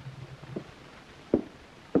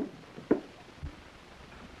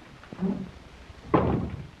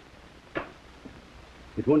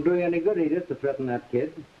 It won't do you any good, Edith, to threaten that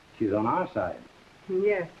kid. She's on our side.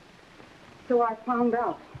 Yes. So I found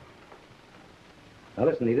out. Now,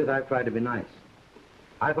 listen, Edith, I've tried to be nice.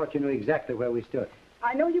 I thought you knew exactly where we stood.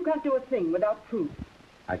 I know you can't do a thing without proof.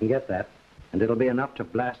 I can get that, and it'll be enough to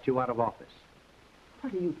blast you out of office.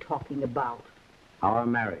 What are you talking about? Our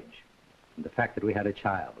marriage, and the fact that we had a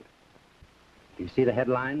child. You see the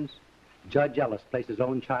headlines? Judge Ellis placed his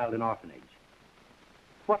own child in orphanage.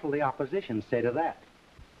 What will the opposition say to that?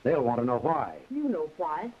 They'll want to know why. You know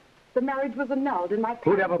why. The marriage was annulled and my parents...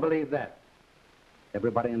 Who'd ever believe that?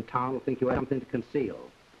 Everybody in town will think you have something to conceal.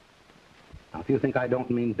 Now, if you think I don't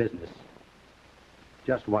mean business,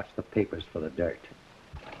 just watch the papers for the dirt.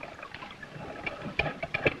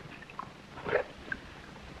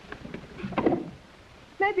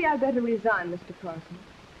 Maybe I'd better resign, Mr. Carson.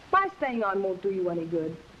 My staying on won't do you any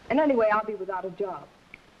good. And anyway, I'll be without a job.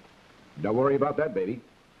 Don't worry about that, baby.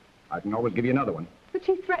 I can always give you another one. But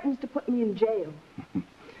she threatens to put me in jail.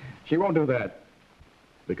 She won't do that.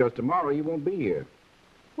 Because tomorrow you won't be here.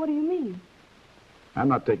 What do you mean? I'm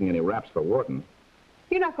not taking any raps for Wharton.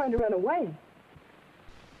 You're not going to run away.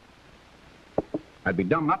 I'd be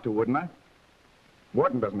dumb not to, wouldn't I?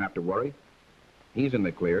 Wharton doesn't have to worry. He's in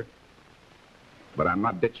the clear. But I'm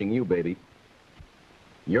not ditching you, baby.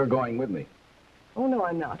 You're going with me. Oh, no,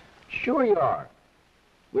 I'm not. Sure you are.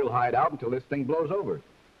 We'll hide out until this thing blows over.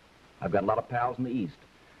 I've got a lot of pals in the East.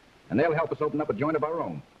 And they'll help us open up a joint of our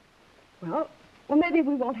own. Well, maybe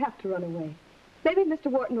we won't have to run away. Maybe Mr.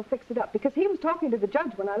 Wharton will fix it up, because he was talking to the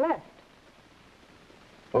judge when I left.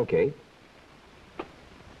 Okay.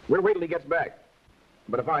 We'll wait till he gets back.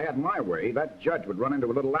 But if I had my way, that judge would run into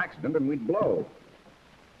a little accident and we'd blow.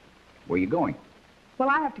 Where are you going? Well,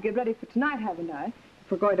 I have to get ready for tonight, haven't I?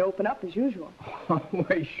 If we're going to open up as usual.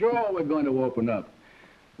 Why, sure we're going to open up.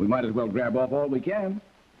 We might as well grab off all we can.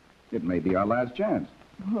 It may be our last chance.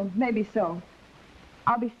 Well, maybe so.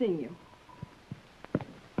 I'll be seeing you.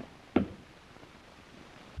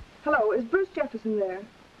 Hello, is Bruce Jefferson there?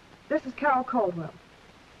 This is Carol Caldwell.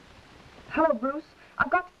 Hello, Bruce.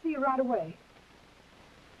 I've got to see you right away.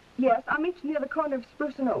 Yes, I'll meet you near the corner of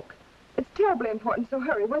Spruce and Oak. It's terribly important, so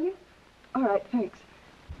hurry, will you? All right, thanks.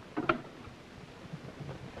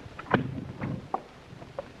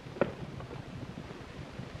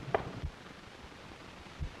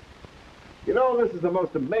 You know, this is the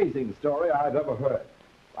most amazing story I've ever heard.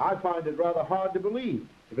 I find it rather hard to believe.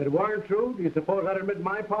 If it weren't true, do you suppose I'd admit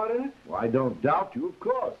my part in it? Well, I don't doubt you, of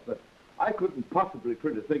course, but I couldn't possibly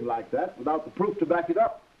print a thing like that without the proof to back it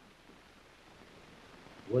up.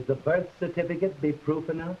 Would the birth certificate be proof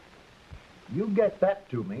enough? You get that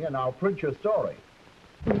to me, and I'll print your story.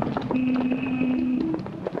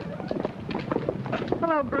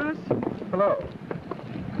 Hello, Bruce. Hello.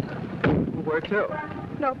 Where to?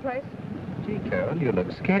 No place. Gee, Carol, you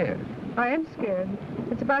look scared. I am scared.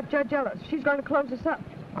 It's about Judge Ellis. She's going to close us up.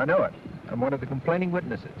 I know it. I'm one of the complaining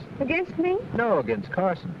witnesses. Against me? No, against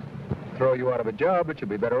Carson. Throw you out of a job, but you'll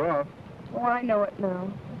be better off. Oh, I know it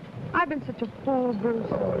now. I've been such a fool, Bruce.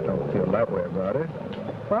 Oh, I don't feel that way about it.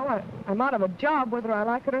 Well, I'm out of a job whether I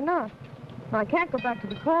like it or not. I can't go back to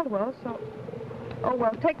the Caldwell, so... Oh,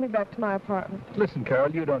 well, take me back to my apartment. Listen,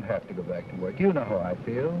 Carol, you don't have to go back to work. You know how I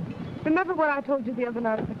feel. Remember what I told you the other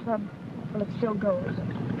night at the club? Well, it still goes.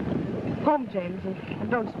 Home, James, and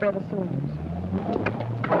don't spare the cylinders.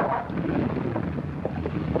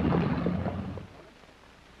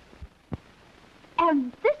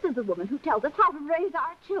 And this is the woman who tells us how to raise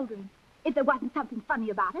our children. If there wasn't something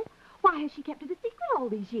funny about it, why has she kept it a secret all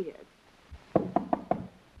these years?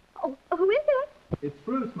 Oh, who is it? It's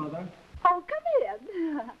Bruce, Mother. Oh, come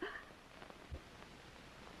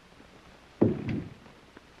in.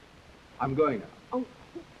 I'm going now. Oh,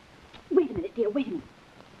 wait a minute, dear, wait a minute.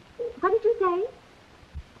 What did you say?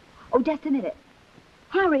 Oh, just a minute.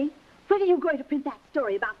 Harry, when are you going to print that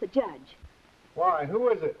story about the judge? Why, who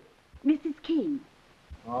is it? Mrs. King.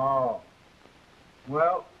 Oh.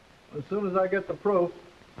 Well, as soon as I get the proof.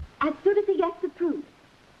 As soon as he gets the proof.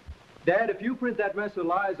 Dad, if you print that mess of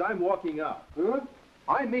lies, I'm walking out. Huh?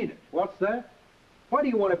 I mean it. What's that? Why do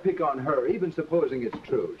you want to pick on her, even supposing it's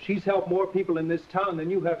true? She's helped more people in this town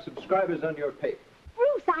than you have subscribers on your paper.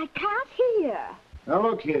 Bruce, I can't hear. Now,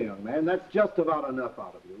 look here, young man. That's just about enough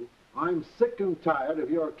out of you. I'm sick and tired of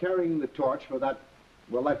your carrying the torch for that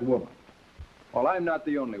woman. Well, I'm not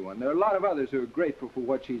the only one. There are a lot of others who are grateful for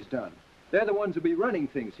what she's done. They're the ones who'll be running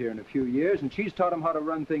things here in a few years, and she's taught them how to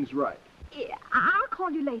run things right. Yeah, I'll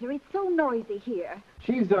call you later. It's so noisy here.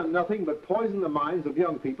 She's done nothing but poison the minds of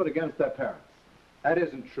young people against their parents. That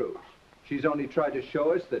isn't true. She's only tried to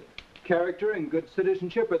show us that character and good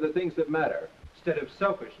citizenship are the things that matter, instead of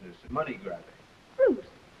selfishness and money grabbing. Bruce,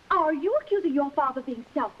 are you accusing your father of being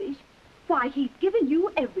selfish? Why, he's given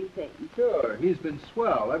you everything. Sure, he's been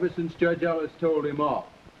swell ever since Judge Ellis told him off.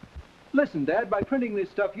 Listen, Dad, by printing this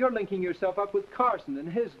stuff, you're linking yourself up with Carson and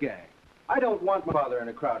his gang. I don't want my father in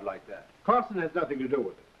a crowd like that. Carson has nothing to do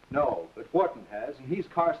with it. No, but Wharton has, and he's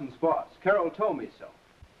Carson's boss. Carol told me so.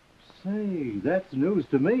 Say, that's news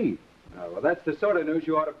to me. Well, that's the sort of news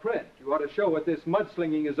you ought to print. You ought to show what this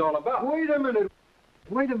mudslinging is all about. Wait a minute.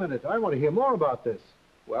 Wait a minute. I want to hear more about this.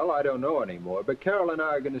 Well, I don't know anymore, but Carol and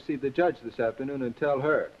I are going to see the judge this afternoon and tell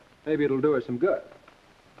her. Maybe it'll do her some good.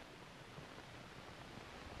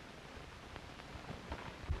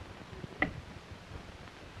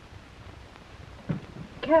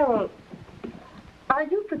 Carol, are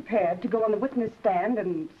you prepared to go on the witness stand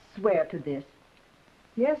and swear to this?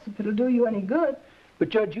 Yes, if it'll do you any good. But,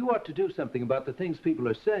 Judge, you ought to do something about the things people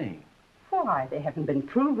are saying. Why? They haven't been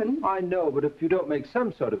proven. I know, but if you don't make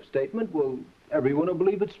some sort of statement, well, everyone will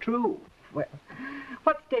believe it's true. Well,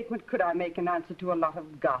 what statement could I make in answer to a lot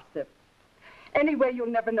of gossip? Anyway, you'll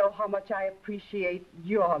never know how much I appreciate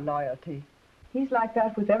your loyalty. He's like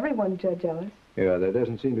that with everyone, Judge Ellis. Yeah, there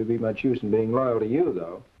doesn't seem to be much use in being loyal to you,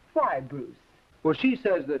 though. Why, Bruce? Well, she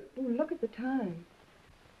says that... Oh, look at the time.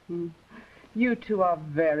 You two are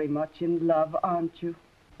very much in love, aren't you?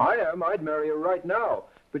 I am. I'd marry her right now.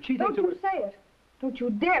 But she thinks Don't you say it. Don't you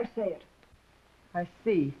dare say it. I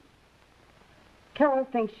see. Carol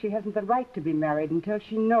thinks she hasn't the right to be married until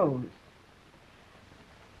she knows.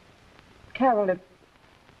 Carol,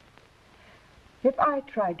 if I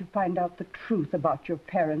tried to find out the truth about your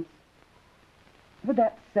parents, would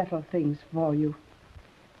that settle things for you?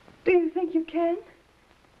 Do you think you can?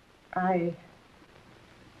 I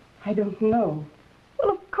don't know.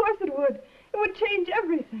 Well, of course it would. It would change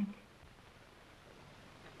everything.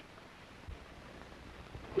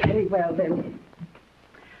 Very well, then.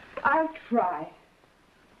 I'll try.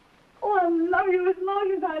 Oh, I'll love you as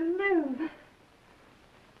long as I live.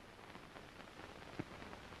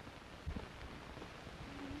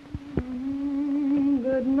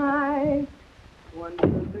 Good night. One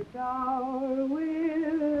perfect hour with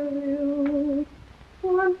you.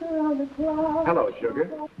 Once around the clock. Hello, Sugar.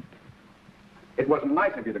 It wasn't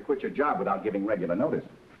nice of you to quit your job without giving regular notice.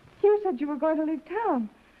 You said you were going to leave town.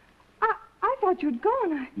 I thought you'd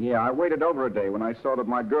gone. Yeah, I waited over a day when I saw that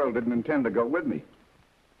my girl didn't intend to go with me.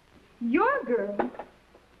 Your girl?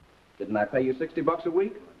 Didn't I pay you $60 a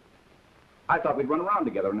week? I thought we'd run around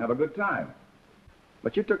together and have a good time.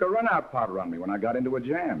 But you took a run-out powder on me when I got into a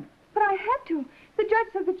jam. But I had to. The judge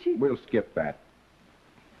said that she... We'll skip that.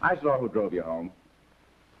 I saw who drove you home.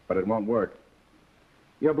 But it won't work.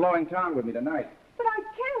 You're blowing town with me tonight. But I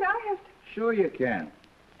can't. I have to... Sure you can.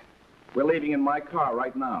 We're leaving in my car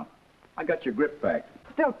right now. I got your grip back.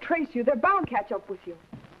 They'll trace you. They're bound to catch up with you.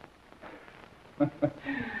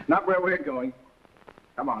 Not where we're going.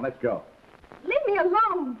 Come on, let's go. Leave me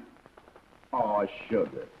alone. Oh,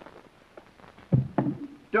 Sugar.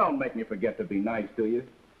 Don't make me forget to be nice to you.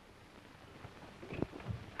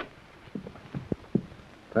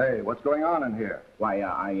 Hey, what's going on in here? Why,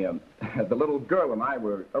 the little girl and I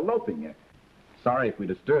were eloping. Sorry if we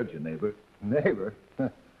disturbed you, neighbor. Neighbor?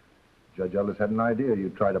 Judge Ellis had an idea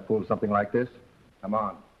you'd try to pull something like this. Come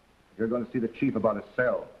on. You're going to see the chief about his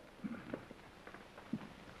cell.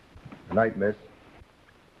 Good night, miss.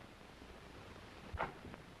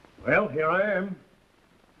 Well, here I am.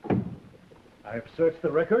 I've searched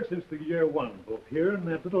the record since the year 1, both here and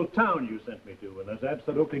that little town you sent me to, and there's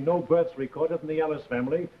absolutely no births recorded in the Ellis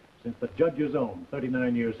family since the judge's own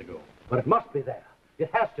 39 years ago. But it must be there. It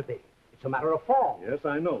has to be. It's a matter of form. Yes,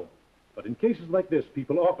 I know. But in cases like this,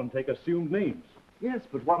 people often take assumed names. Yes,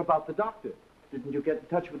 but what about the doctor? Didn't you get in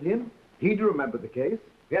touch with him? He'd remember the case.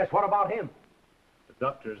 Yes, what about him? The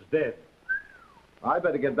doctor's dead. I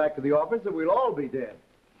better get back to the office or we'll all be dead.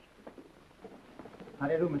 How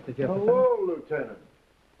do you do, Mr. Jefferson? Hello, Lieutenant.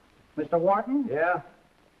 Mr. Wharton? Yeah?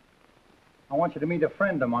 I want you to meet a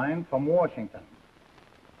friend of mine from Washington.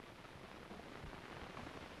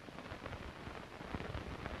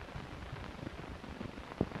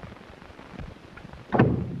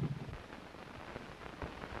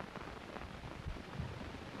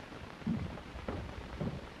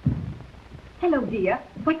 Hello, dear.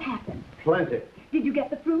 What happened? Plenty. Did you get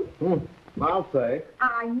the fruit? I'll say.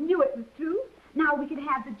 I knew it was true. Now we could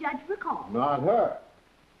have the judge recall. Not her.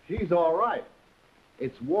 She's all right.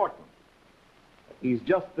 It's Wharton. He's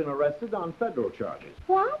just been arrested on federal charges.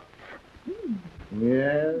 What?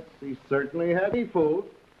 Yes, he certainly had me fooled.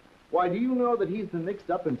 Why, do you know that he's been mixed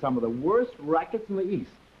up in some of the worst rackets in the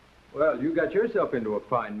East? Well, you got yourself into a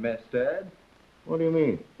fine mess, Dad. What do you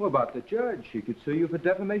mean? Well, about the judge. She could sue you for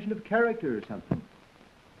defamation of character or something.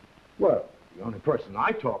 Well, the only person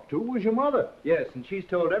I talked to was your mother. Yes, and she's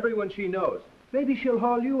told everyone she knows. Maybe she'll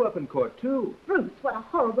haul you up in court, too. Bruce, what a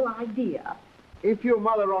horrible idea. If your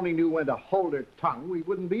mother only knew when to hold her tongue, we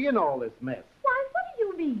wouldn't be in all this mess. Why, what do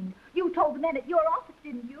you mean? You told the men at your office,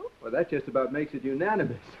 didn't you? Well, that just about makes it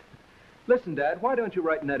unanimous. Listen, Dad, why don't you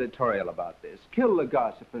write an editorial about this? Kill the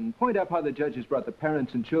gossip and point out how the judges brought the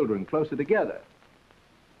parents and children closer together.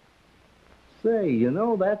 Say, you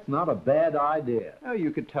know, that's not a bad idea. Oh,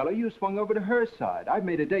 you could tell her you swung over to her side. I've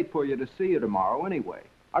made a date for you to see her tomorrow anyway.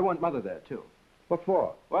 I want Mother there, too. What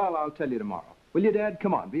for? Well, I'll tell you tomorrow. Will you, Dad?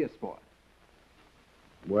 Come on, be a sport.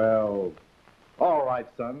 Well, all right,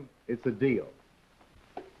 son. It's a deal.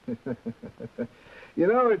 You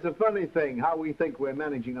know, it's a funny thing how we think we're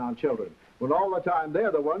managing our children, when all the time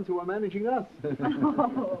they're the ones who are managing us.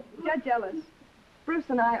 Oh, Judge Ellis, Bruce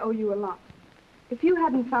and I owe you a lot. If you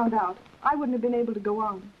hadn't found out, I wouldn't have been able to go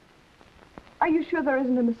on. Are you sure there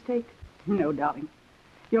isn't a mistake? No, darling.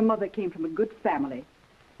 Your mother came from a good family.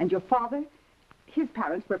 And your father, his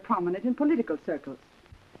parents were prominent in political circles.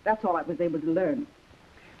 That's all I was able to learn.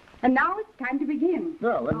 And now it's time to begin.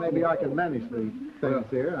 Well, then maybe I can manage the things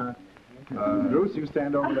here. Bruce, you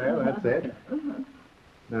stand over there. That's it.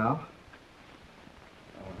 Now.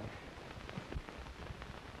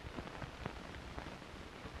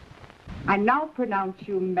 I now pronounce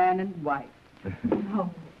you man and wife. Oh,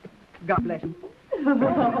 God bless you. Bruce,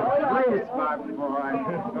 my boy.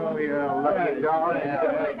 Oh, you're a lucky dog.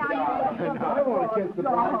 I want to kiss the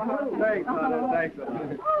boy. Thanks, Mother. Thanks,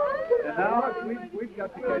 Mother. And now we've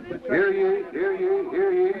got to catch the train. Hear ye, hear ye,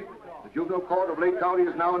 hear ye. The juvenile court of Lake County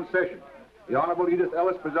is now in session. The Honorable Edith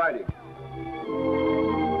Ellis presiding.